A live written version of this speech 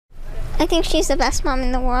I think she's the best mom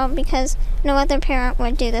in the world because no other parent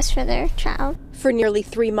would do this for their child. For nearly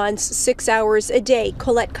 3 months, 6 hours a day,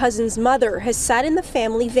 Colette Cousin's mother has sat in the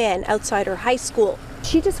family van outside her high school.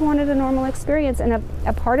 She just wanted a normal experience, and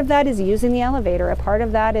a part of that is using the elevator. A part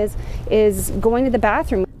of that is going to the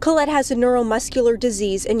bathroom. Colette has a neuromuscular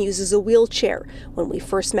disease and uses a wheelchair. When we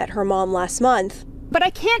first met her mom last month. But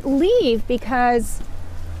I can't leave because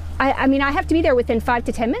I mean, I have to be there within 5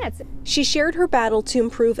 to 10 minutes. She shared her battle to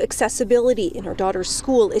improve accessibility in her daughter's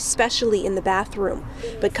school, especially in the bathroom.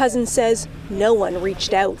 But Cousin says no one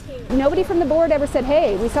reached out. Nobody from the board ever said,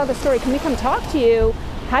 hey, we saw the story, can we come talk to you?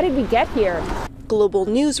 How did we get here? Global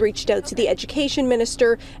News reached out to the education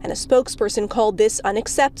minister, and a spokesperson called this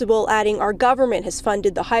unacceptable, adding our government has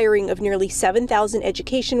funded the hiring of nearly 7,000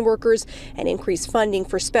 education workers and increased funding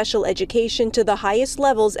for special education to the highest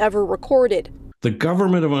levels ever recorded. The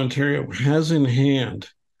government of Ontario has in hand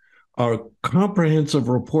a comprehensive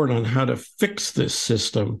report on how to fix this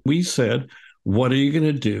system. We said, what are you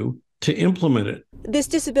going to do to implement it? This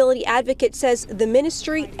disability advocate says the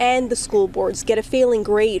ministry and the school boards get a failing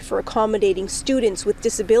grade for accommodating students with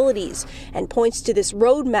disabilities and points to this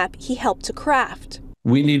roadmap he helped to craft.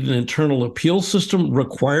 We need an internal appeal system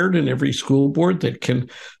required in every school board that can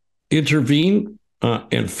intervene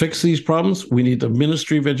and fix these problems. We need the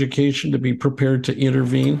Ministry of Education to be prepared to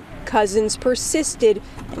intervene. Cousins persisted,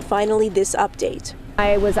 and finally this update.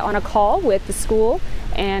 I was on a call with the school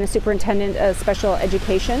and a superintendent of special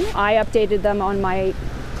education. I updated them on my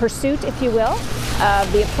pursuit, if you will,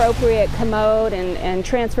 of the appropriate commode and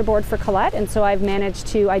transfer board for Colette, and so I've managed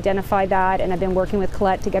to identify that, and I've been working with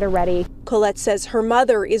Colette to get her ready. Colette says her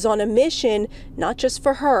mother is on a mission, not just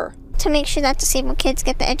for her. To make sure that disabled kids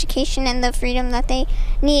get the education and the freedom that they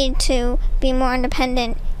need to be more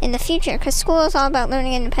independent in the future, because school is all about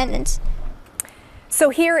learning independence. So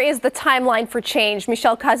here is the timeline for change.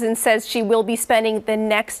 Michelle Cousins says she will be spending the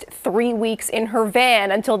next 3 weeks in her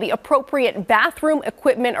van until the appropriate bathroom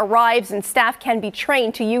equipment arrives and staff can be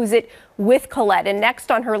trained to use it with Colette. And next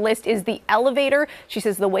on her list is the elevator. She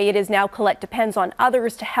says the way it is now, Colette depends on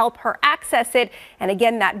others to help her access it. And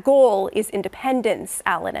again, that goal is independence,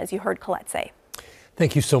 Alan, as you heard Colette say.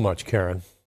 Thank you so much, Karen.